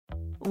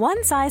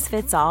One size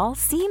fits all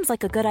seems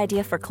like a good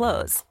idea for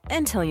clothes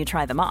until you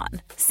try them on.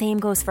 Same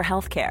goes for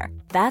healthcare.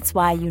 That's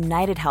why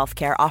United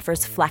Healthcare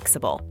offers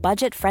flexible,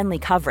 budget-friendly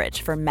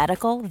coverage for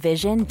medical,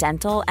 vision,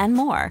 dental, and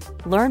more.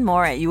 Learn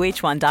more at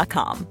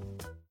uh1.com.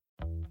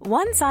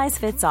 One size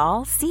fits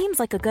all seems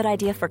like a good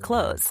idea for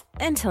clothes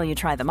until you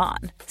try them on.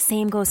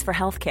 Same goes for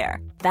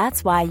healthcare.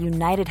 That's why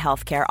United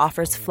Healthcare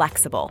offers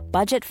flexible,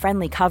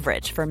 budget-friendly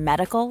coverage for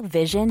medical,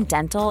 vision,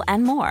 dental,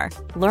 and more.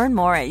 Learn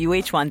more at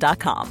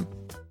uh1.com.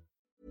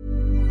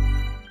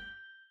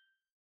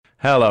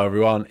 Hello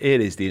everyone, it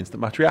is the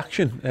Instant Match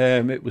Reaction.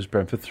 It was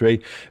Brentford 3,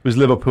 it was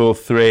Liverpool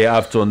 3.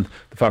 I've done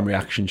the fan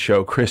reaction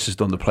show, Chris has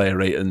done the player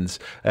ratings,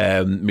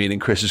 meaning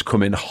Chris has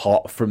come in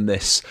hot from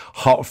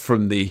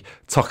the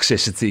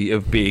toxicity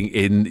of being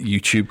in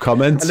YouTube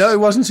comments. No, it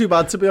wasn't too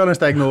bad, to be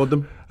honest. I ignored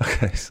them.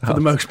 Okay, so for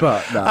the most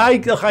part. Nah, I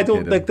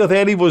don't think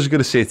any of us are going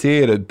to sit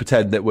here and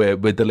pretend that we're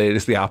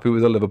deliriously happy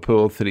with a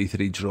Liverpool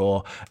 3-3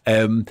 draw.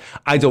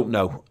 I don't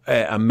know,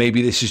 and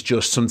maybe this is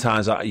just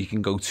sometimes you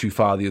can go too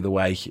far the other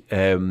way.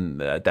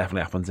 That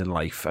definitely happens in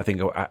life, I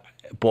think.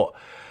 But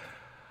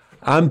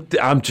I'm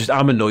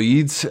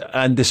annoyed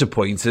and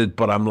disappointed.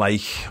 But I'm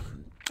like,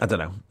 I don't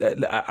know.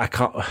 I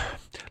can't.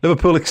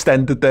 Liverpool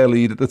extended their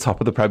lead at the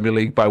top of the Premier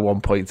League by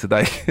 1 point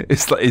today.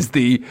 Is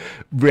the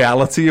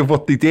reality of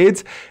what they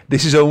did.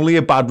 This is only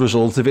a bad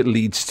result if it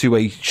leads to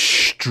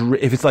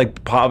if it's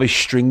like part of a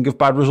string of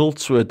bad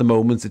results. Where at the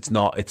moment it's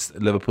not. It's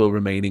Liverpool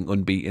remaining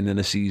unbeaten in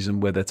a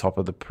season where they're top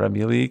of the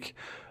Premier League,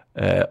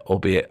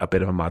 albeit a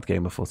bit of a mad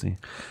game of footy.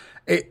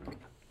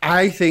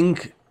 I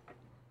think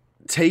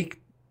take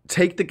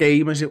the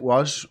game as it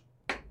was.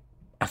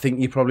 I think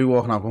you're probably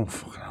walking out going,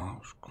 fucking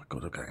hell,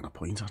 good at getting a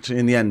point actually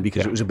in the end,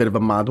 because it was a bit of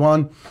a mad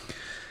one.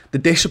 The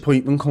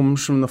disappointment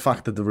comes from the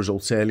fact that the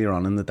results earlier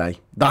on in the day.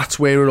 That's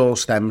where it all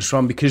stems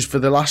from, because for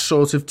the last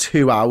sort of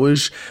 2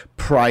 hours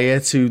prior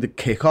to the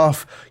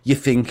kickoff, you're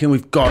thinking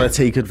we've got to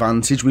take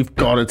advantage. We've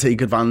got to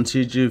take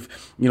advantage of,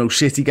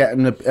 City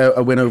getting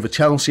a win over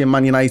Chelsea and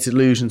Man United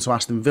losing to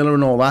Aston Villa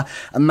and all that.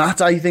 And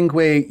that's, I think,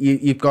 where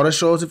you've got to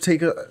sort of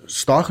take a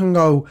stock and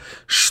go,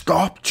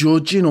 stop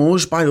judging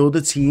us by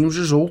other teams'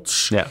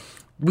 results. Yeah.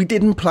 We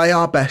didn't play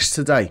our best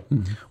today.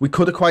 Mm-hmm. We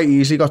could have quite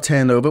easily got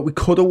turned over. We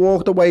could have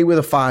walked away with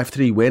a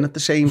 5-3 win at the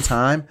same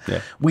time.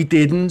 Yeah. We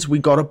didn't. We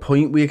got a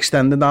point. We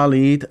extended our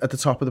lead at the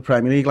top of the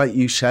Premier League, like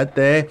you said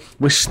there.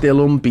 We're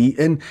still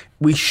unbeaten.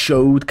 We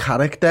showed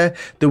character.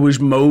 There was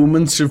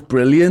moments of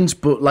brilliance,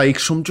 but like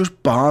some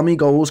just balmy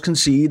goals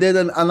conceded.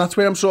 And that's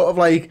where I'm sort of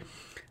like,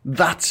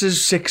 that's as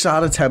 6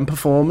 out of 10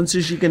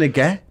 performances you're going to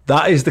get.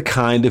 That is the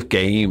kind of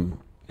game.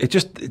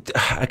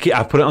 I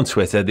put it on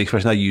Twitter, the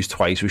expression I used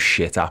twice was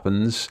shit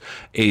happens,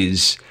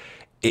 is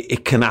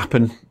it can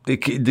happen.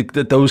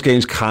 Those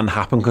games can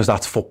happen because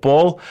that's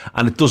football,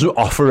 and it doesn't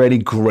offer any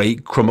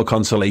great crumb of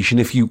consolation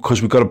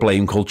because we've got a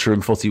blame culture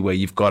in footy where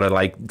you've got to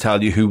like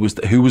tell you who was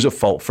at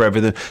fault for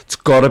everything. It's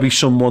got to be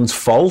someone's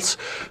fault.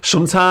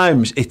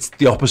 Sometimes it's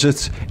the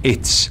opposite.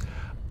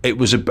 It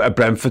was a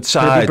Brentford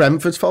side. It'd be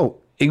Brentford's fault.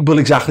 Well,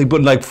 exactly,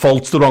 but like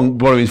fault's the wrong.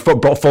 What I mean,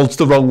 fault's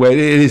the wrong way.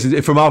 It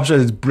is from our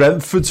perspective. It's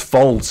Brentford's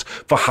fault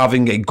for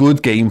having a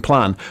good game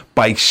plan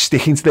by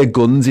sticking to their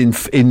guns in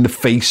the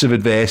face of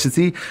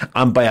adversity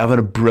and by having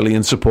a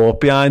brilliant support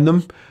behind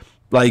them.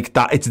 Like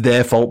that, it's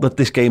their fault that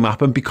this game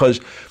happened,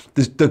 because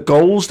the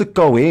goals that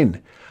go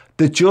in,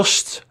 they're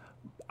just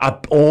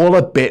all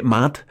a bit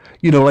mad.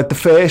 Like the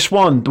first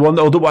one, I don't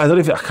know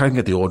if I can't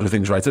get the order of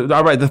things right.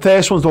 All right, the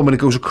first one's the one when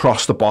it goes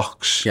across the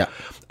box. Yeah.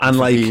 And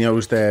like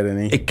Fabinho's there,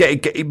 isn't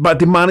he? But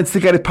they managed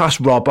to get it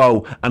past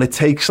Robbo, and it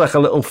takes like a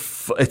little.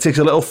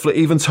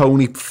 Even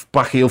Tony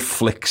Backheel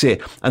flicks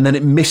it, and then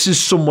it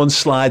misses someone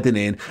sliding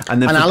in,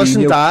 and then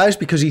Alisson dies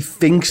because he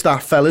thinks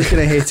that fella's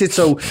going to hit it.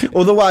 So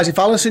otherwise, if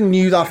Alisson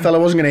knew that fella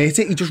wasn't going to hit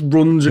it, he just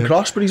runs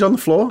across, but he's on the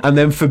floor. And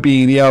then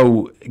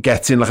Fabinho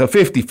gets in like a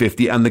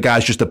 50-50, and the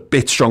guy's just a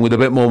bit strong with a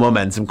bit more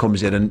momentum,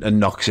 comes in and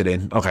knocks it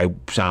in. Okay,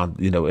 sound,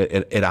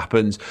 it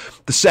happens.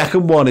 The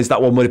second one is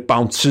that one where it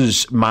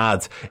bounces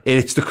mad.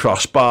 It's the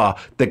crossbar.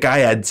 The guy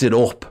heads it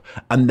up,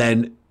 and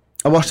then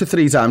I watched it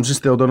 3 times and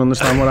still don't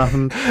understand what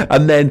happened.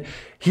 And then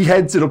he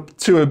heads it up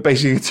to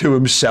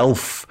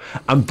himself,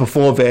 and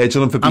before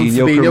Virgil and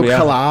Fabinho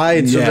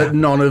collide so that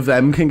none of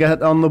them can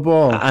get on the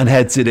ball, and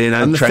heads it in.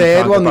 And the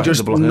third one, they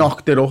just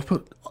knocked it up.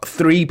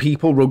 3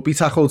 people rugby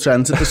tackle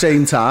Trent at the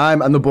same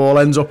time, and the ball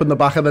ends up in the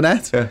back of the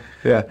net.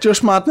 Yeah.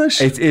 Just madness.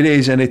 It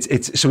is, and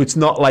it's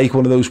not like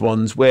one of those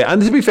ones where,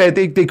 and to be fair,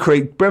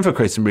 Brentford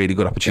create some really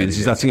good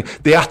opportunities. Yeah.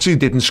 They actually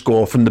didn't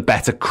score from the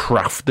better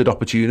crafted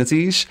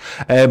opportunities,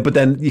 but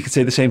then you could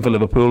say the same for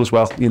Liverpool as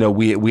well.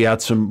 We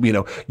had some,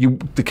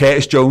 the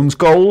Curtis Jones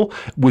goal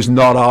was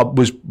not our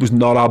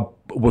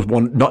was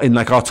one not in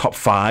like our top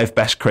 5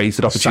 best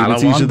created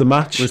opportunities of the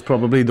match. Was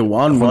probably the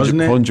one,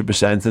 wasn't it?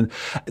 100%, and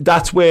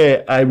that's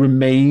where I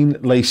remain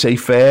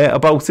laissez-faire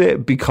about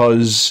it,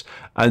 because,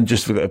 and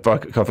just for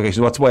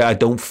clarification, that's why I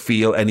don't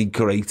feel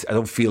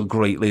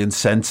greatly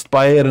incensed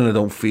by it, and I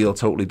don't feel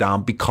totally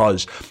down,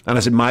 because, and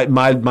I said my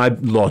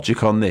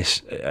logic on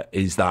this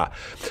is that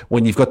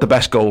when you've got the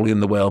best goalie in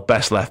the world,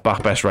 best left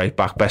back, best right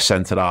back, best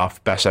centre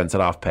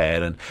half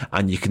pair,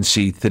 and you can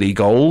see 3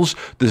 goals,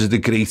 there's a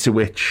degree to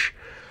which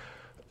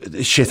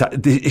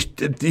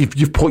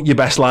you've put your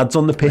best lads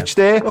on the pitch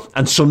there,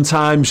 and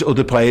sometimes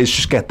other players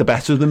just get the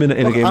better of them in a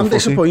game of footy. I'm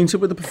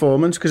disappointed with the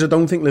performance, because I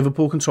don't think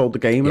Liverpool controlled the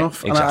game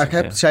enough, and I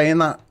kept saying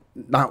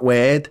that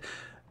word,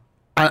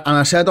 and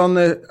I said on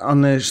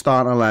the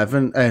starting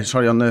 11,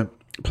 on the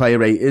player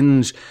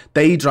ratings,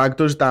 they dragged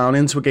us down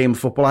into a game of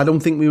football I don't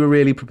think we were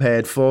really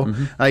prepared for.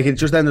 Like, it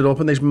just ended up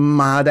in this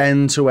mad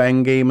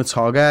end-to-end game of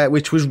Togger,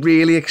 which was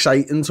really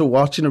exciting to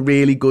watch, in a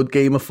really good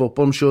game of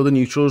football. I'm sure the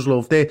neutrals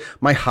loved it.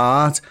 My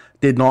heart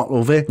did not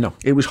love it. No,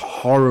 it was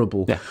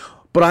horrible.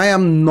 But I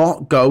am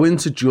not going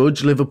to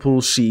judge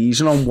Liverpool's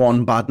season on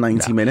one bad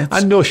 90 minutes.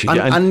 I know she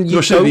and you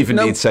don't even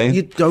need saying.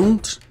 You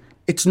don't.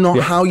 It's not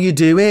how you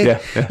do it.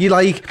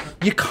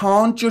 You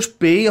can't just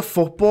be a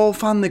football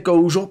fan that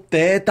goes up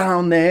there,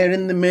 down there,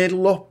 in the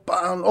middle, up,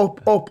 and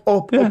up.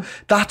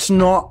 That's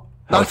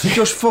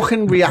just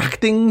fucking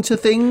reacting to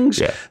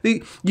things.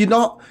 You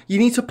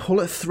need to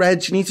pull at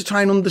threads. You need to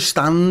try and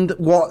understand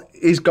what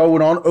is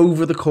going on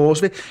over the course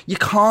of it. You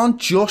can't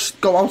just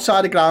go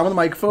outside the ground with a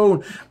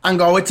microphone and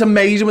go, it's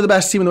amazing, we're the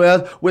best team in the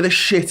world, we're the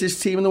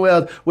shittest team in the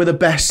world, we're the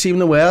best team in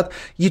the world.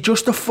 You're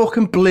just a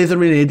fucking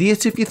blithering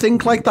idiot if you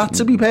think like that,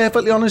 to be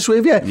perfectly honest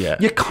with you.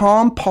 You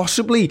can't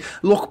possibly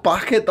look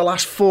back at the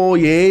last 4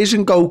 years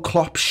and go,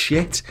 Klopp's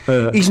shit.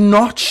 He's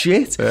not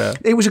shit.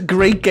 It was a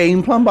great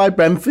game plan by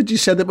Brentford. You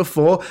said it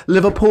before.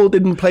 Liverpool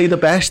didn't play the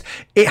best.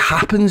 It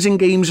happens in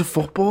games of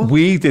football.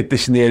 We did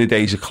this in the early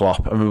days of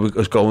Klopp. I mean, we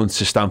was going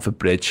to Stamford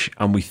Bridge,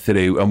 and we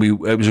threw, and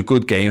it was a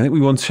good game. I think we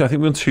won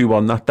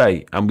 2-1 that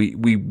day, and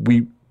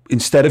we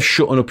instead of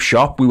shutting up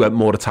shop, we went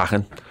more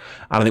attacking.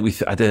 And I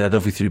think I don't know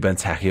if we threw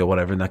Benteke or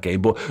whatever in that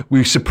game, but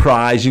we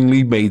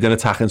surprisingly made an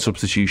attacking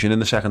substitution in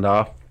the second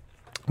half,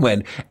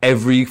 when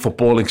every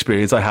football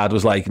experience I had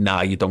was like,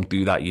 nah, you don't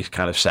do that, you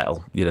kind of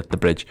settle, you're at the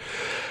Bridge.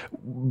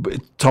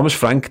 Thomas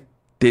Frank,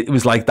 it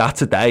was like that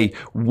today.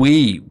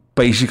 We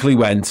basically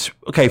went,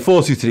 okay,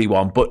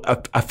 4-2-3-1,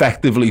 but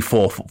effectively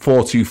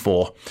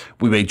 4-2-4.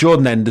 We made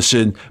Jordan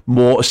Henderson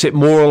sit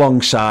more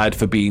alongside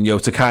Fabinho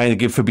to kind of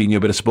give Fabinho a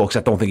bit of support,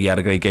 because I don't think he had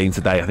a great game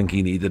today. I think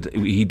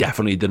he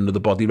definitely did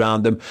another body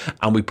round him.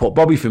 And we put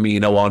Bobby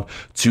Firmino on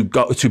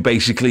to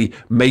basically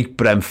make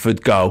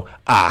Brentford go,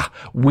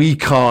 we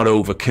can't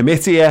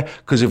overcommit here,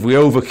 because if we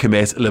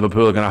overcommit,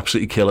 Liverpool are going to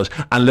absolutely kill us.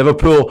 And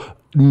Liverpool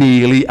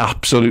nearly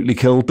absolutely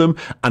killed them.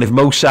 And if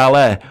Mo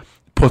Salah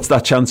puts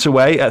that chance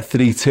away at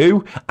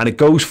 3-2 and it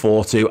goes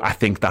 4-2, I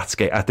think that's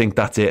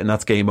it, and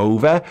that's game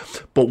over.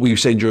 But we were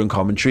saying during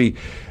commentary,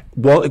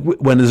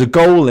 when there's a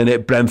goal in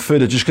it,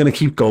 Brentford are just going to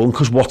keep going,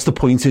 because what's the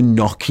point in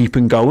not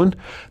keeping going?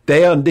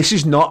 This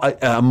is not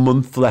a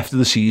month left of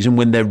the season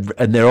when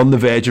they're on the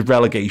verge of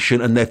relegation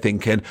and they're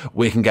thinking,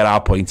 we can get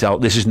our points out.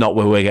 This is not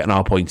where we're getting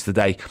our points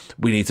today.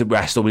 We need to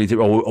rest, or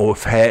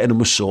if hurting them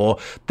was sore.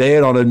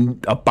 They're on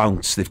a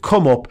bounce. They've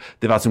come up.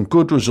 They've had some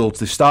good results.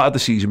 They've started the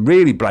season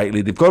really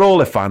brightly. They've got all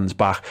their fans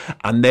back,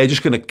 and they're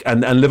just going to.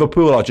 And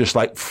Liverpool are just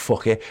like,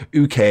 fuck it.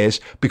 Who cares?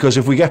 Because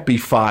if we get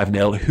beat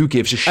 5-0, who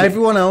gives a shit?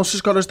 Everyone else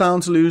has got us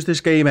down to lose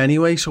this game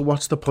anyway, so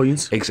what's the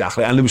point?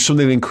 Exactly. And there was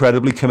something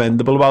incredibly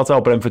commendable about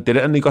how Brentford did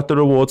it, and they got the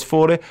rewards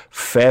for it.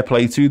 Fair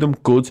play to them.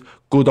 Good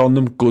on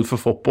them. Good for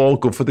football.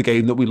 Good for the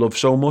game that we love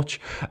so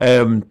much.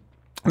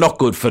 Not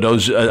good for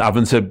us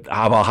having to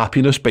have our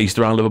happiness based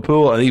around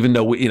Liverpool. And even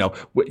though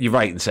you're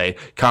right in saying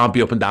can't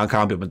be up and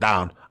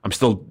down, I'm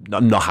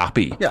not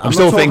happy. I'm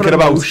still thinking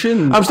about I'm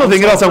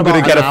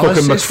going to get a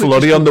fucking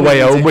McFlurry on the way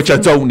home, which I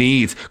don't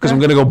need, because I'm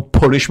going to go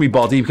punish my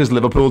body because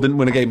Liverpool didn't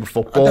win a game of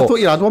football. I thought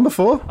you had one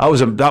before. That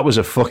was a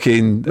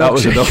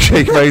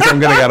milkshake, mate. I'm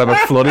going to get a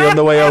McFlurry on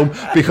the way home,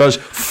 because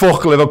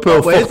fuck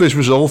Liverpool, fuck this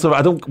result.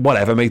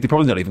 Whatever, mate. They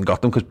probably not even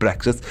got them because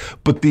Brexit.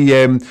 But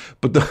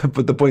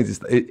the point is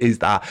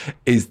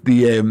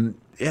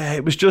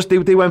it was just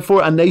they went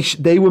for it, and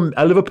they were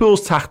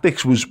Liverpool's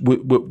tactics was we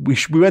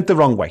went the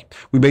wrong way.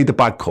 We made the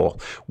bad call.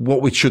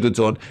 What we should have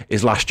done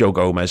is lashed Joe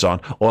Gomez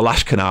on, or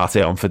lashed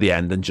Canate on for the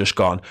end, and just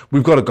gone,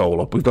 we've got a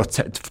goal up, we've got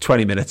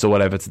 20 minutes or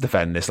whatever to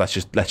defend this, let's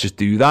just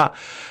do that.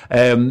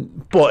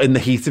 But in the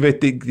heat of it,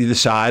 they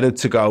decided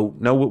to go,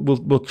 no,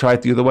 we'll try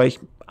it the other way.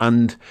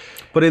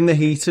 But in the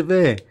heat of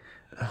it,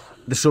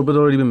 the sub had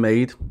already been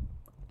made,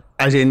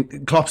 as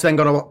in Klopp's then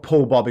going to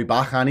pull Bobby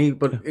back, and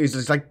it's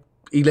just like,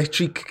 he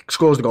literally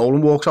scores the goal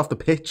and walks off the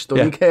pitch,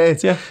 doesn't he,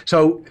 Kurt? Yeah.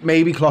 So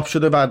maybe Klopp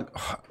should have had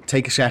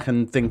take a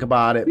second, think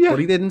about it, but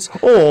he didn't.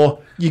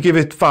 Or you give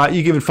it 5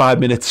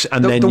 minutes,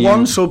 and then the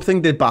one sub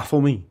thing did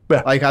baffle me.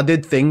 Yeah. Like, I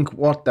did think,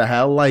 what the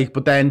hell, like,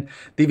 but then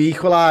they've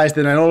equalised,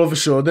 and then all of a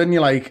sudden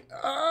you're like,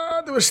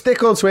 there was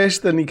stick or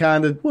twist, and he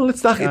kind of... Well,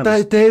 it's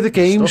that they're the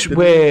games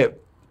where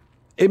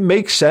it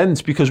makes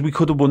sense because we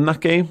could have won that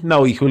game.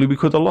 Now, equally, we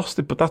could have lost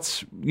it, but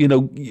that's,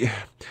 we've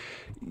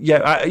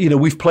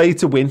played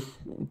to win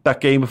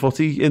that game of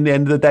footy in the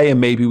end of the day, and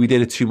maybe we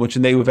did it too much,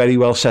 and they were very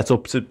well set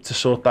up to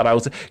sort that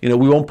out. We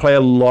won't play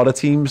a lot of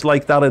teams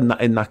like that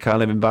in that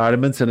kind of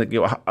environment, and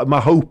my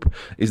hope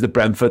is that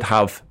Brentford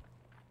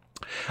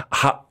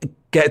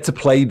get to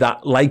play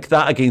that like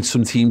that against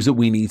some teams that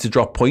we need to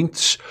drop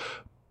points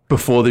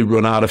before they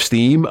run out of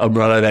steam and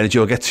run out of energy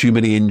or get too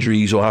many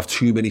injuries or have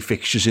too many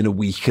fixtures in a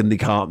week and they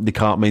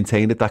can't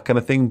maintain it, that kind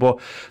of thing. But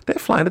they're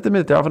flying at the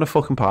minute. They're having a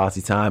fucking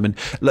party time. And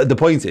the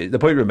point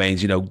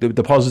remains,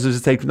 the positives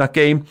to take from that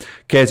game.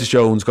 Curtis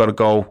Jones got a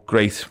goal.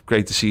 Great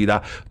to see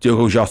that.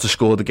 Diogo Jota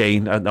scored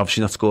again, and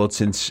obviously not scored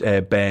since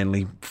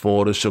Burnley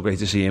for us, so great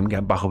to see him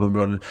getting back up and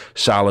running.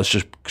 Salah's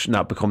just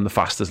now become the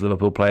fastest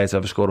Liverpool player to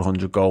ever score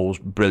 100 goals.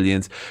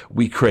 Brilliant.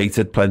 We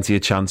created plenty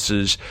of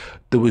chances.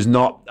 There's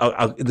not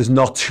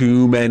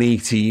too many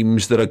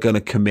teams that are going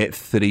to commit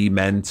 3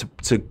 men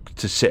to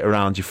sit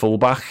around your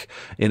fullback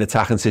in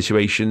attacking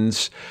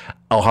situations.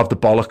 I'll have the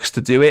bollocks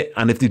to do it,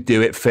 and if they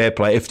do it, fair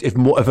play. If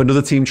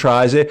another team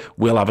tries it,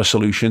 we'll have a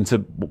solution to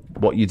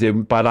what you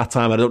do by that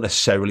time. I don't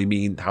necessarily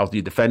mean how do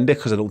you defend it,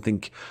 because I don't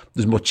think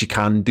there's much you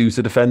can do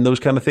to defend those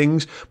kind of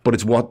things. But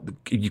it's what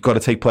you've got to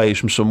take players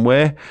from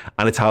somewhere,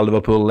 and it's how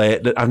Liverpool.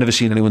 I've never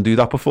seen anyone do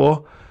that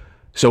before.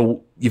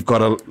 So you've got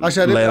to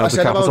learn how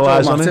to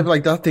capitalise on it.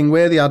 Like that thing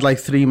where they had like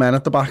 3 men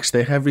at the back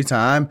stick every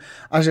time.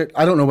 I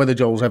don't know whether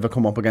Joel's ever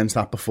come up against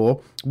that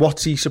before.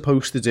 What's he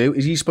supposed to do?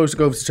 Is he supposed to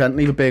go over to Trent and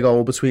leave a big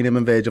hole between him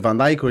and Virgil van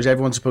Dijk, or is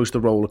everyone supposed to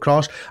roll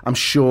across? I'm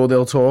sure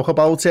they'll talk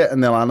about it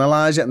and they'll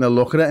analyse it and they'll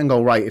look at it and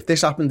go, right, if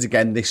this happens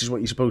again, this is what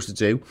you're supposed to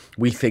do,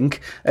 we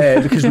think,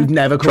 because we've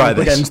never come up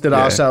against it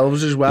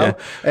ourselves as well.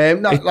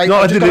 I've just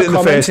got a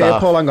comment here,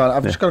 Paul, hang on.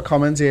 I've just got a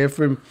comment here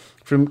from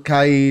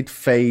Kaid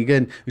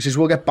Fagan, who says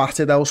we'll get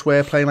battered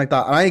elsewhere playing like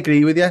that. And I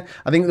agree with you.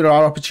 I think there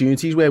are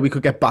opportunities where we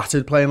could get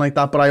battered playing like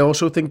that, but I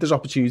also think there's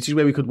opportunities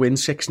where we could win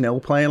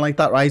 6-0 playing like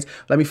that, right?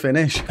 Let me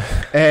finish.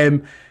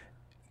 Why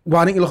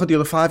don't you look at the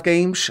other 5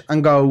 games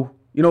and go,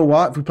 you know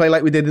what, if we play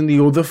like we did in the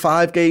other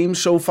 5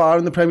 games so far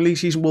in the Premier League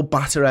season, we'll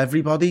batter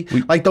everybody.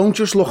 Don't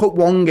just look at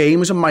one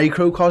game as a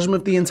microcosm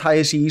of the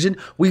entire season.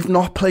 We've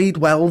not played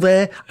well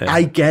there. Yeah.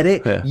 I get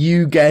it. Yeah.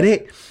 You get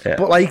it. Yeah.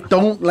 But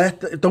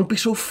don't be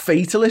so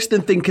fatalist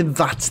and thinking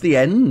that's the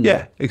end.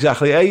 Yeah,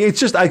 exactly. It's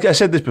just, I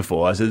said this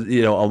before. I said,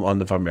 on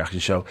the Fan Reaction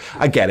show,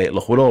 I get it.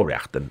 Look, we're all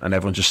reacting and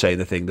everyone's just saying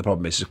the thing. The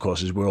problem is, of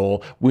course, is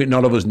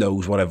none of us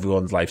knows what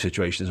everyone's life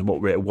situation is and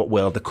what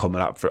world they're coming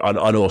at for, and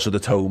also the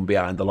tone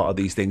behind a lot of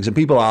these things. And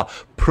people are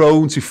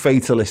prone to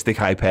fatalistic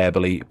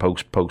hyperbole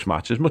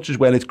post-match, as much as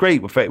when it's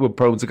great, we're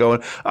prone to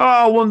going,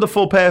 oh,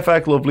 wonderful,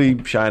 perfect,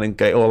 lovely, shining,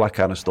 great, all that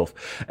kind of stuff.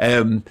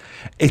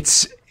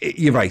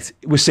 You're right,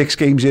 we're 6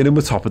 games in and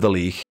we're top of the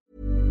league.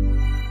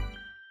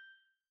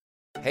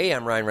 Hey,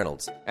 I'm Ryan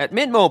Reynolds. At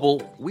Mint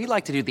Mobile, we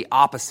like to do the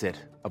opposite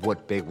of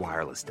what Big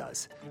Wireless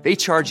does. They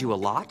charge you a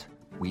lot,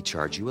 we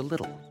charge you a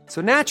little.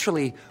 So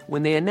naturally,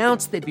 when they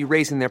announced they'd be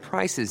raising their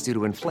prices due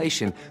to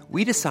inflation,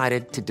 we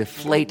decided to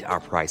deflate our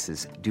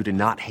prices due to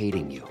not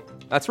hating you.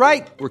 That's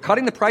right. We're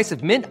cutting the price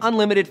of Mint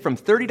Unlimited from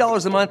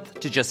 $30 a month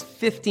to just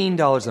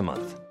 $15 a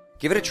month.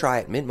 Give it a try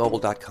at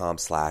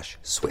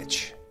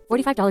mintmobile.com/switch.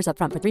 $45 up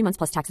front for 3 months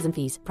plus taxes and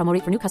fees. Promo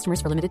rate for new customers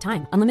for limited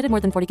time. Unlimited more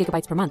than 40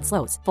 gigabytes per month.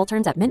 Slows full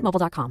terms at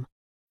mintmobile.com.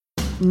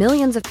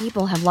 Millions of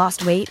people have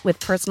lost weight with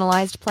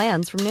personalized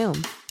plans from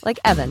Noom. Like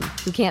Evan,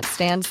 who can't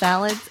stand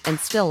salads and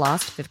still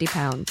lost 50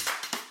 pounds.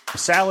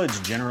 Salads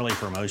generally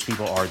for most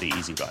people are the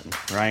easy button,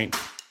 right?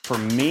 For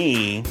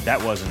me,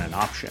 that wasn't an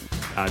option.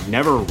 I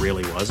never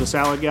really was a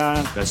salad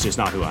guy. That's just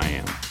not who I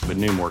am. But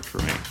Noom worked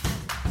for me.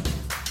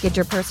 Get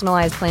your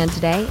personalized plan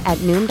today at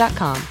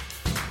Noom.com.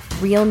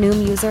 Real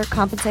Noom user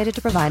compensated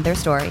to provide their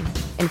story.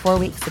 In 4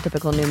 weeks, the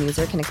typical Noom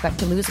user can expect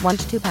to lose 1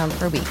 to 2 pounds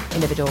per week.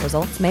 Individual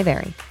results may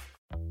vary.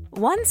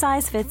 One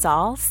size fits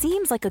all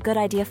seems like a good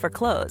idea for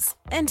clothes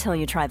until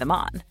you try them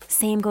on.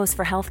 Same goes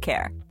for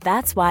healthcare.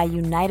 That's why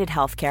United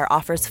Healthcare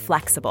offers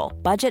flexible,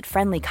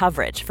 budget-friendly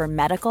coverage for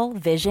medical,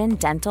 vision,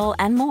 dental,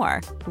 and more.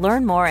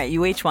 Learn more at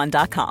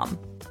uh1.com.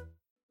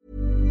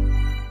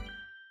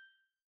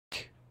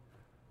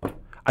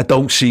 I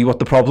don't see what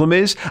the problem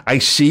is. I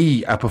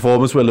see a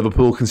performance where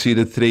Liverpool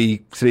conceded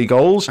three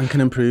goals and can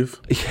improve.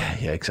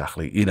 Yeah,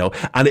 exactly.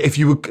 And if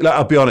you were,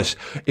 I'll be honest,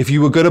 if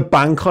you were going to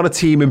bank on a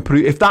team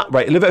improve, if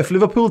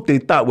Liverpool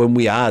did that when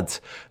we had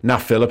Nat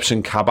Phillips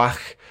and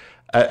Kabak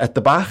at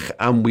the back,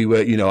 and we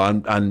were,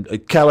 and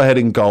Kelleher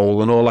in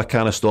goal and all that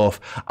kind of stuff,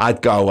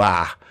 I'd go,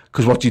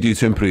 because what do you do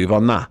to improve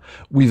on that?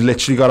 We've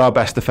literally got our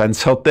best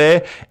defence out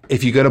there.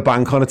 If you're going to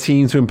bank on a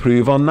team to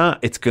improve on that,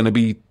 it's going to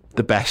be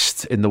the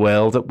best in the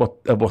world at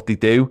what they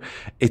do.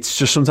 It's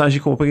just sometimes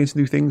you come up against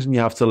new things and you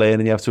have to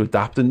learn and you have to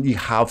adapt, and you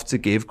have to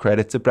give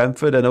credit to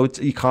Brentford. I know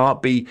we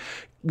can't be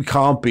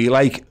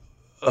like,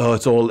 oh,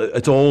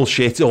 it's all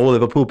shit, all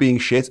Liverpool being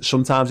shit.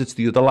 Sometimes it's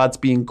the other lads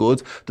being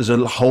good. There's a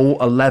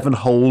whole 11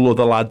 whole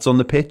other lads on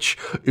the pitch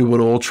who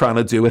are all trying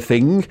to do a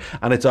thing,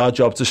 and it's our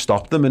job to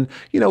stop them. And,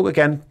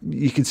 again,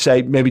 you could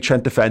say maybe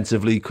Trent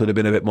defensively could have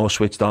been a bit more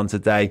switched on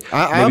today.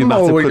 I'm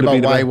more worried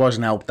about why he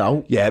wasn't helped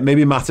out. Yeah,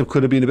 maybe Matip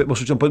could have been a bit more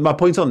switched on. But my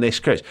point on this,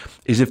 Chris,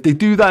 is if they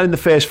do that in the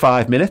first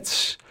 5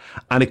 minutes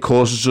and it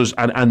causes us,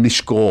 and they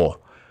score,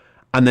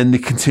 and then they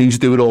continue to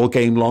do it all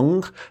game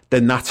long,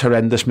 then that's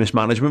horrendous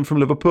mismanagement from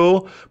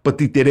Liverpool. But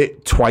they did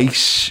it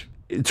twice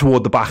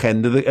toward the back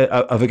end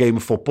of a game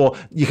of football.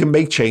 You can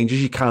make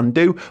changes, you can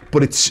do,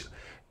 but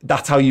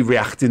that's how you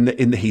react in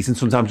the heat, and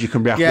sometimes you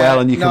can react well,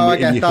 and you can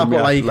react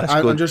less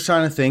good. I'm just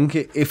trying to think,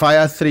 if I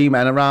had 3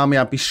 men around me,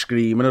 I'd be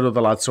screaming at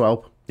other lads to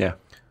help. Yeah.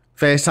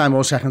 First time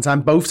or second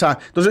time, both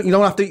times. You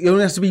don't have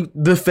to be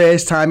the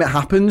first time it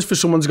happens for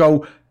someone to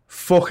go,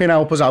 fucking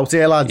help us out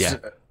here, lads. Yeah.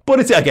 But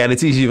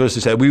it's easy for us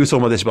to say. We were talking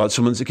about this, about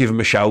someone to give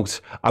him a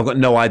shout. I've got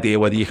no idea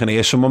whether you can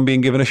hear someone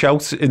being given a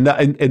shout in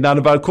that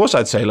about. Of course,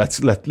 I'd say let's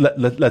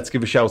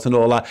give a shout and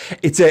all that.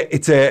 It's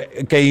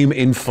a game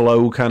in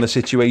flow kind of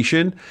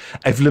situation.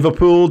 If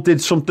Liverpool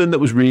did something that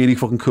was really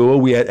fucking cool,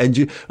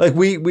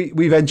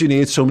 we've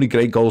engineered so many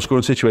great goal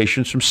scoring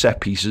situations from set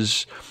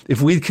pieces.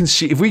 If we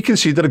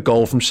conceded a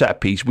goal from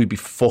set piece, we'd be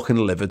fucking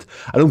livid.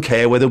 I don't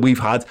care whether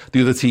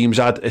the other teams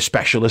had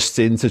specialists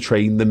in to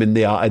train them in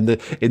the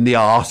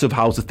art of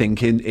how to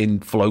think in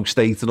flow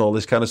state and all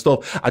this kind of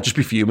stuff. I'd just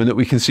be fuming that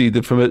we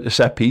conceded from a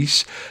set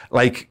piece.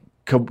 Like,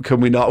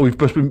 can we not?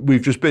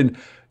 We've just been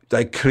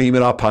like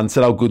creaming our pants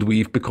at how good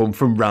we've become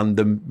from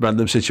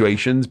random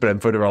situations.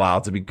 Brentford are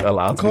allowed to be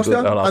allowed. Of course, to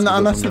be good,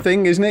 and that's the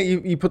thing, isn't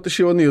it? You put the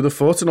shoe on the other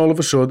foot, and all of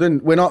a sudden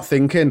we're not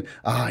thinking,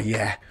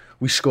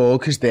 we scored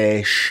because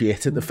they're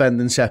shit at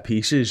defending set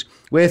pieces.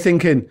 We're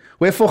thinking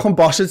we're fucking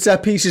boss at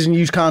set pieces, and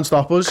you can't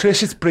stop us.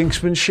 Chris, it's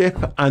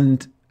brinksmanship,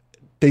 and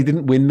they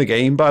didn't win the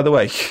game, by the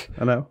way.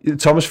 I know.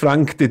 Thomas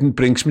Frank didn't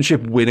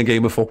brinksmanship win a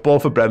game of football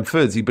for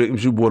Brentford. He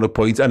won a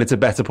point, and it's a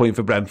better point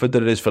for Brentford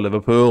than it is for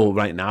Liverpool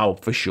right now,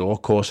 for sure.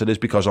 Of course it is,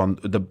 because on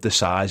the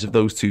size of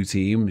those two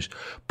teams.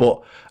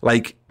 But,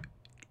 like,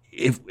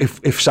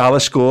 if Salah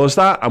scores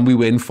that and we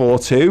win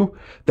 4-2,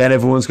 then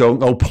everyone's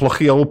going, oh,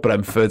 plucky old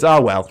Brentford.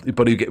 Oh, well,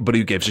 but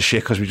who gives a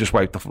shit, because we've just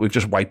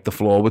wiped the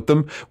floor with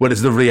them.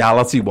 Whereas the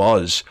reality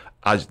was,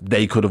 as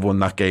they could have won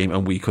that game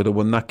and we could have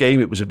won that game.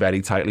 It was a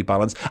very tightly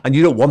balanced, and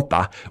you don't want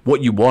that.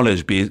 What you want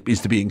is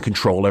to be in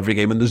control every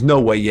game, and there's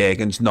no way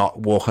Jurgen's not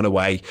walking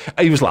away.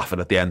 He was laughing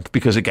at the end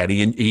because, again,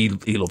 he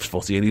loves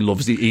footy, and he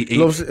loves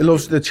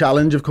the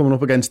challenge of coming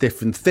up against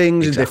different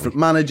things, exactly, and different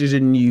managers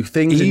and new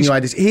things and new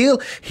ideas.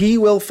 He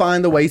will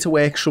find a way to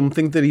work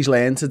something that he's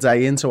learned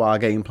today into our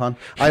game plan.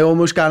 I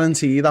almost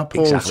guarantee you that,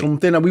 Paul. Exactly.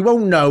 Something, and we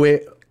won't know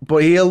it,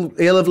 but he'll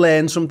have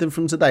learned something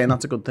from today, and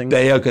that's a good thing.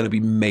 They are going to be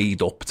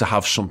made up to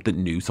have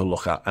something new to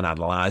look at and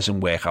analyse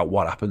and work out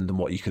what happened and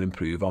what you can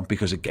improve on.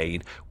 Because,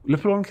 again,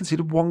 Liverpool only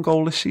conceded 1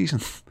 goal this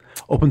season.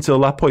 Up until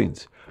that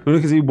point, we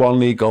only conceded 1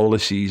 league goal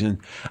this season,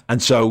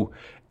 and so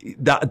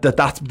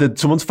that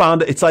someone's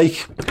found it. It's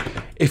like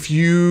if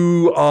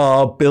you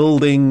are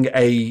building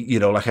a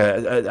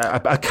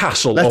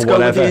castle, let's or go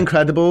whatever. With the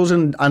Incredibles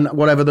and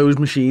whatever those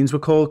machines were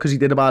called, because he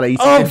did about 80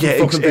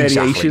 different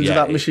variations of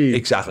that machine.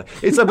 Exactly.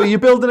 It's like, but you're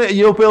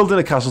building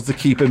a castle to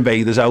keep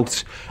invaders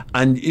out,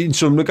 and in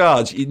some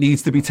regards it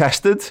needs to be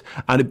tested,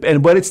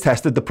 and when it's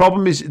tested, the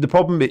problem is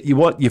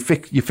you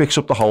fix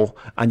up the hole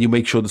and you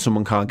make sure that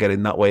someone can't get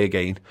in that way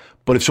again.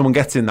 But if someone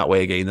gets in that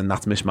way again, then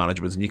that's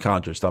mismanagement, and you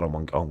can't judge that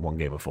on one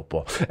game of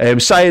football.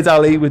 Syed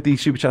Ali with the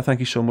super chat, thank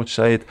you so much,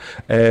 Syed.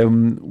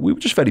 We were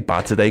just very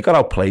bad today. Got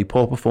outplayed,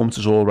 poor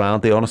performances all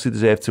round. They honestly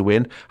deserve to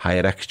win.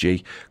 Higher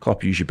XG.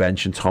 Klopp, use your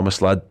bench, and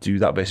Thomas, lad, do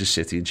that versus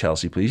City and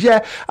Chelsea, please.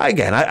 Yeah,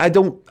 again, I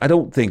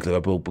don't think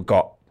Liverpool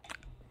got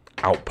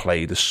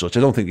outplayed as such. I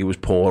don't think it was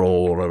poor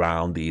all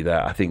around either.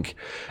 I think,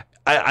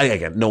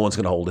 again, no one's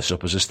going to hold this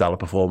up as a stellar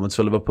performance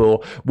for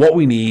Liverpool. What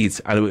we need,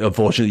 and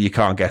unfortunately you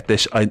can't get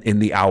this in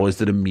the hours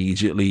that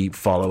immediately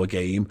follow a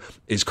game,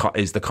 is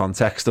the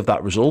context of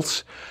that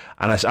result.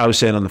 And as I was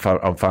saying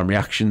on fan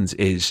reactions,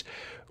 is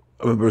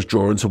I remember us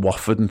drawing to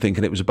Watford and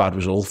thinking it was a bad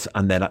result,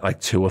 and then like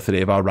 2 or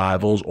 3 of our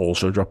rivals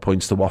also drop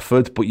points to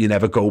Watford, but you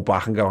never go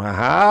back and go,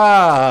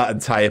 ha, and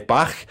tie it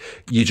back.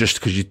 You just,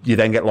 because you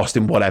then get lost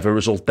in whatever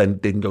result then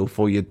didn't go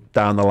for you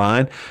down the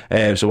line.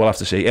 So we'll have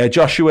to see.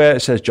 Joshua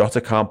says Jota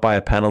can't buy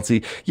a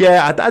penalty.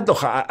 Yeah,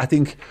 I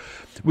think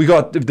we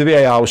got the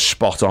VAR was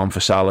spot on for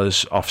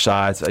Salah's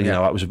offside. You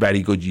know, that was a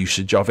very good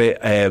usage of it.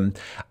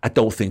 I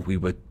don't think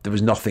there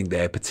was nothing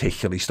there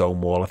particularly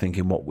Stonewall, I think,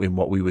 in what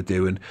we were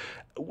doing.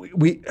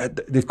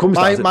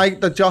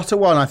 The Jota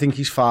one, I think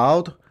he's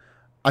fouled.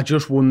 I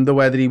just wonder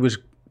whether he was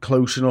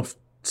close enough.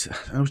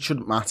 I know it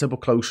shouldn't matter,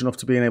 but close enough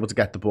to being able to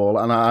get the ball.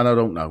 And I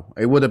don't know.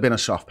 It would have been a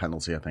soft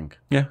penalty, I think.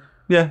 Yeah,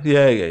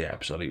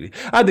 absolutely.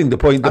 I think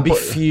I'd be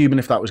fuming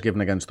if that was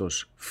given against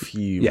us.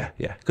 Fuming.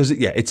 Yeah, because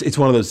it's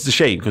one of those. It's a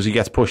shame because he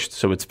gets pushed,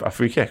 so it's a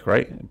free kick,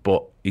 right?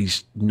 But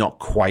he's not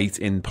quite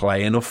in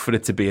play enough for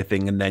it to be a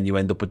thing, and then you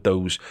end up with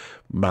those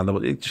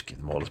just give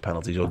them all as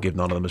penalties or give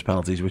none of them as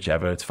penalties,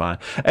 whichever, it's fine.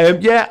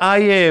 I've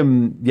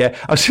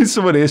seen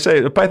someone here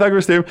say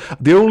Pythagoras theorem,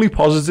 the only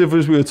positive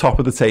was we were top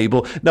of the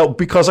table. Now,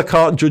 because I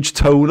can't judge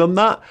tone on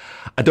that,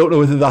 I don't know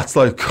whether that's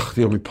like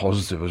the only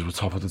positive is we're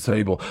top of the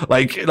table,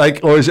 like,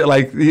 or is it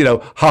like, you know,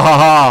 ha ha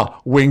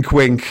ha, wink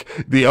wink,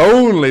 the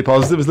only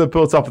positive is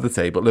Liverpool top of the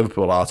table.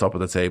 Liverpool are top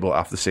of the table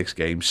after 6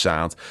 games,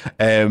 sound.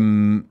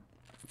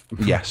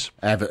 Yes.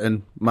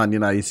 Everton, Man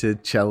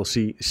United,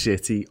 Chelsea,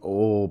 City,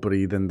 all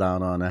breathing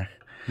down our neck.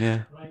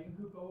 Yeah.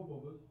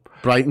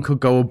 Brighton could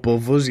go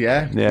above us,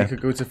 yeah. They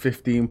could go to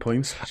 15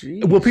 points.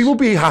 Jeez. Will people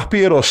be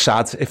happier or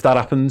sad if that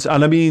happens?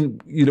 And I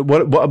mean, you know,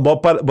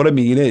 what I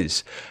mean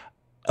is,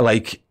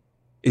 like,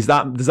 is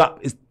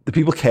do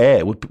people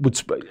care?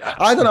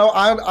 I don't know.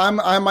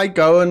 I might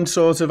go and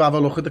sort of have a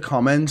look at the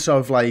comments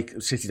of,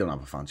 like, City don't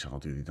have a fan channel,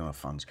 do they? Don't have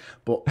fans.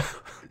 But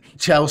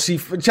Chelsea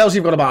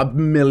have got about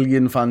 1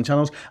 million fan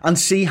channels, and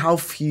see how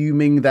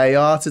fuming they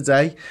are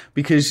today,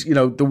 because, you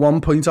know, the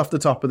 1 point off the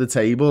top of the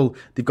table,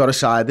 they've got a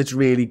side that's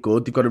really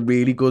good. They've got a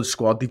really good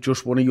squad. They've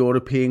just won a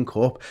European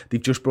Cup.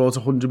 They've just brought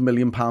 £100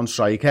 million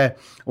striker.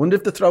 I wonder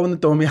if they're throwing the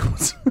dummy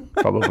out.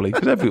 Probably,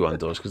 because everyone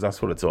does, because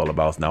that's what it's all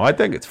about now. I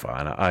think it's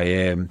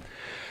fine.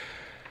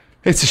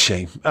 It's a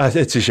shame.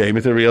 It's a shame.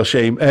 It's a real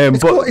shame.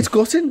 It's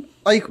gutting.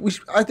 Like,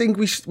 I think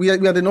we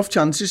had enough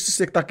chances to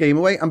stick that game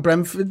away, and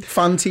Brentford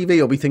fan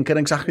TV will be thinking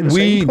exactly the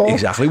same.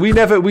 Exactly. We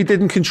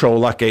didn't control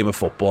that game of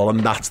football, and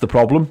that's the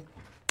problem.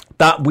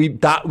 That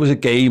was a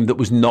game that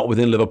was not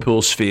within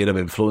Liverpool's sphere of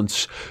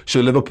influence. So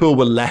Liverpool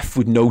were left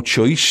with no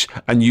choice,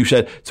 and you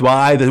said to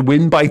either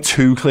win by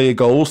 2 clear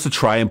goals to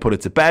try and put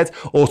it to bed,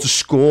 or to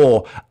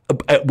score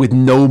with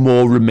no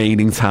more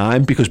remaining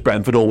time, because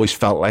Brentford always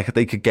felt like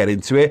they could get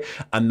into it,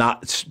 and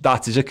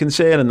that is a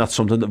concern, and that's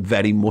something that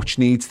very much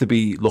needs to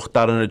be looked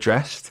at and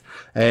addressed.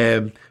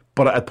 But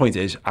the point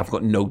is, I've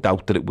got no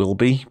doubt that it will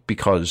be,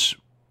 because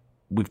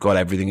we've got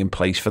everything in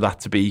place for that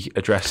to be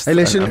addressed. Hey,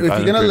 listen, if you're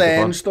going to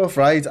learn stuff,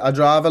 right, I'd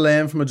rather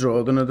learn from a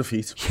draw than a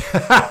defeat.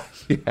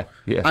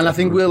 Yeah. And I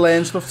think we'll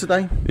learn stuff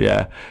today.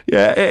 Yeah.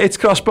 It's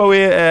Crossbow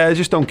here. I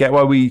just don't get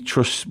why we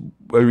trust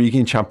Origi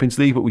in Champions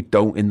League, but we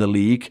don't in the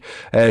league.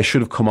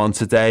 Should have come on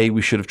today.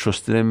 We should have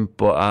trusted him,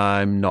 but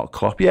I'm not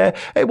Klopp. Yeah,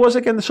 it was,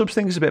 again, the subs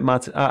thing is a bit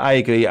mad. I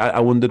agree. I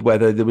wondered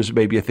whether there was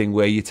maybe a thing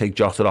where you take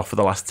Jota off for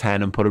the last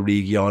 10 and put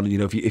Origi on. You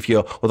know, if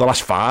you're or the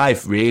last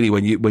 5 really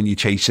when you're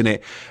chasing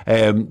it,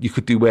 you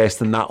could do worse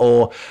than that.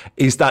 Or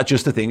is that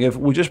just a thing of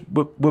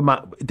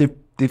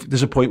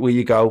there's a point where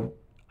you go,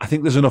 I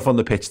think there's enough on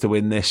the pitch to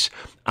win this,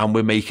 and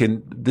we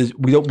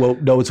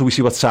don't know until we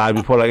see what side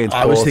we put against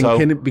Porto. I was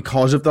thinking,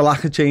 because of the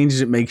lack of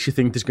changes, it makes you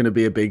think there's going to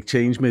be a big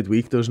change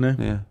midweek, doesn't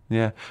it?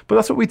 Yeah. But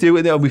that's what we do,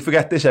 and we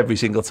forget this every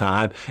single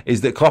time,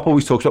 is that Klopp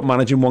always talks about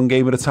managing one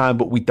game at a time,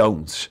 but we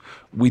don't.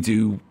 We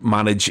do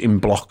manage in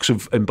blocks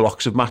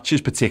of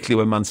matches,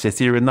 particularly when Man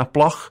City are in that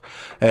block.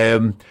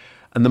 And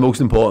the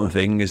most important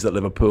thing is that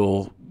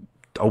Liverpool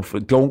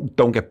hopefully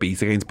don't get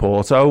beat against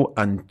Porto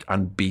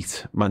and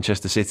beat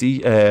Manchester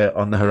City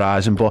on the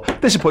horizon.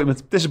 But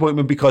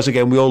disappointment, because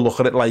again, we all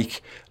look at it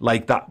like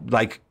that,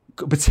 like,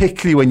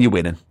 particularly when you're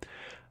winning.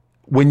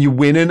 When you're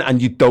winning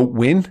and you don't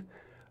win,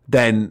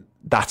 then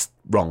that's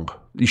wrong.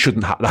 That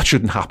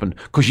shouldn't happen,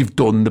 because you've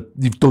done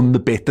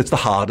the bit that's the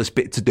hardest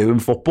bit to do in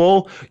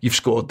football. You've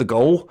scored the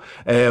goal.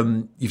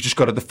 You've just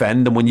got to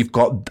defend, and when you've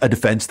got a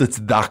defence that's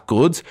that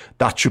good,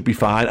 that should be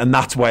fine. And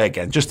that's why,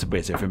 again, just to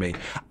bit it for me,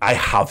 I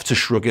have to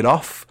shrug it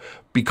off,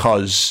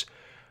 because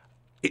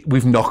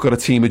we've not got a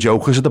team of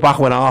jokers at the back.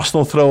 When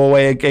Arsenal throw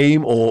away a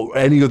game, or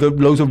any other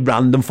loads of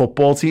random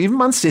football team, even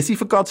Man City,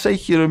 for God's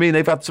sake, you know what I mean?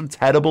 They've had some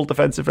terrible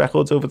defensive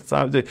records over the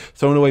time. They're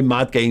throwing away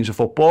mad games of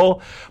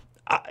football.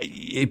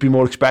 It'd be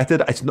more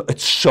expected.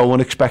 It's so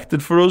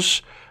unexpected for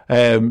us.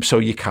 So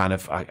I kind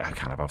of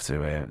have to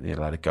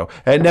let it go.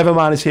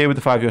 Nevermind is here with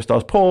the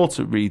 $5 Paul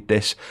to read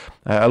this.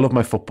 I love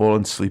my football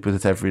and sleep with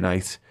it every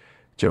night.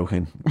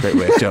 Joking. Great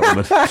work,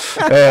 gentlemen.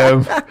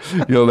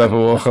 You'll never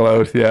walk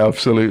alone. Yeah,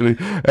 absolutely.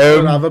 I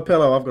don't have a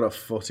pillow. I've got a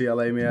footy I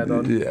lay my head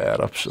on. Yeah,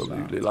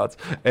 absolutely, lads.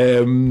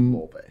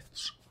 More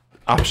bits.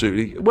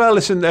 Absolutely. Well,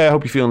 listen, I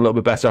hope you're feeling a little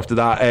bit better after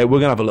that. We're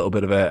going to have a little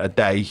bit of a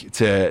day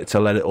to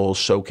let it all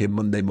soak in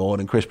Monday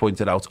morning. Chris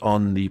pointed out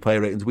on the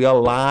player ratings, we are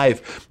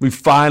live. We've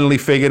finally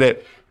figured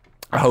it.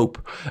 I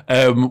hope.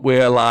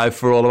 We're live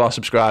for all of our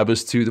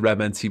subscribers to the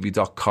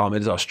redmentv.com.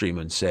 It is our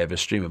streaming service,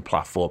 streaming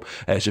platform.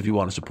 So if you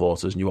want to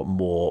support us and you want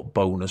more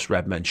bonus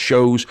Red Men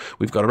shows,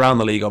 we've got Around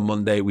the League on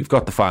Monday. We've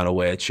got the Final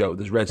Word show.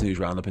 There's Reds News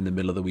Roundup in the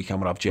middle of the week.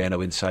 And we'll have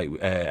Journo Insight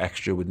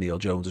extra with Neil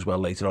Jones as well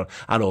later on.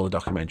 And all the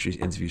documentaries,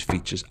 interviews,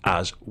 features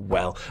as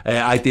well.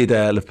 I did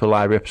a Liverpool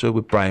Library episode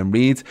with Brian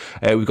Reid.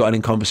 We've got an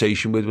in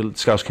conversation with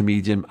Scouse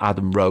comedian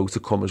Adam Rowe to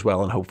come as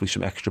well, and hopefully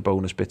some extra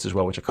bonus bits as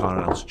well, which I can't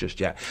announce just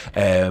yet,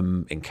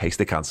 in case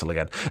they cancel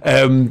again.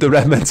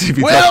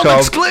 TheRedmenTV.com. Well,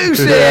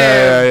 exclusive!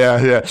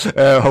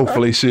 Yeah.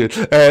 Hopefully soon.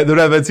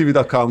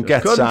 TheRedmenTV.com.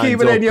 Get Couldn't signed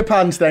keep it up. in your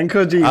pants then,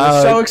 could you? You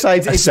were so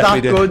excited. It's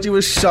that good. You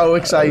were so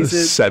excited.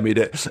 Semied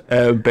it.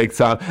 Big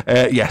time.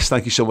 Yes,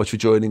 thank you so much for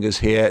joining us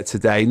here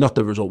today. Not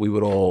the result we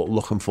were all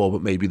looking for,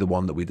 but maybe the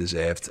one that we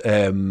deserved.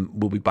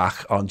 We'll be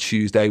back on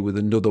Tuesday with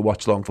another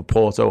watch long for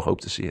Porto. Hope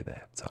to see you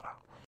there. Ta-ra.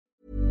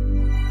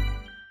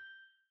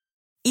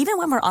 Even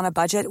when we're on a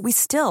budget, we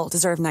still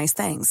deserve nice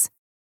things.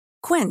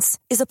 Quince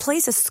is a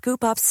place to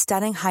scoop up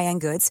stunning high-end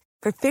goods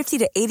for 50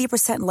 to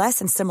 80% less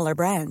than similar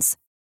brands.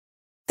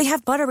 They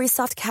have buttery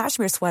soft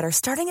cashmere sweaters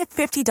starting at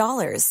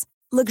 $50,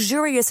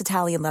 luxurious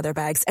Italian leather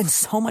bags, and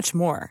so much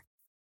more.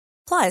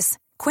 Plus,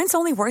 Quince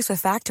only works with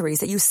factories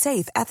that use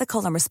safe,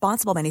 ethical, and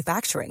responsible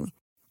manufacturing.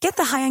 Get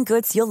the high-end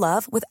goods you'll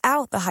love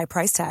without the high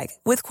price tag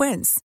with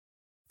Quince.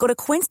 Go to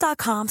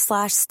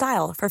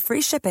quince.com/style for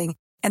free shipping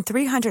and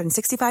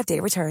 365-day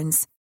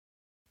returns.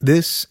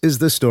 This is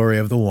the story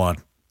of the one.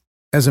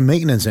 As a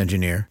maintenance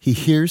engineer, he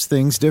hears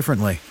things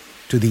differently.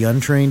 To the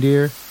untrained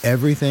ear,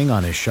 everything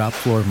on his shop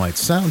floor might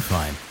sound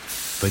fine,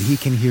 but he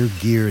can hear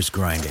gears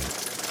grinding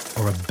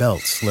or a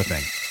belt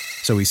slipping.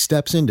 So he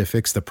steps in to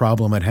fix the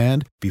problem at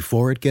hand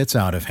before it gets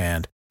out of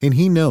hand. And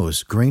he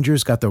knows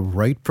Grainger's got the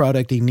right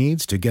product he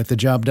needs to get the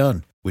job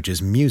done, which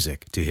is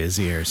music to his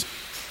ears.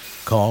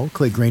 Call,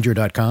 click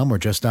Grainger.com, or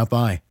just stop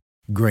by.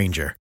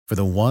 Grainger, for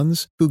the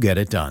ones who get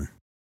it done.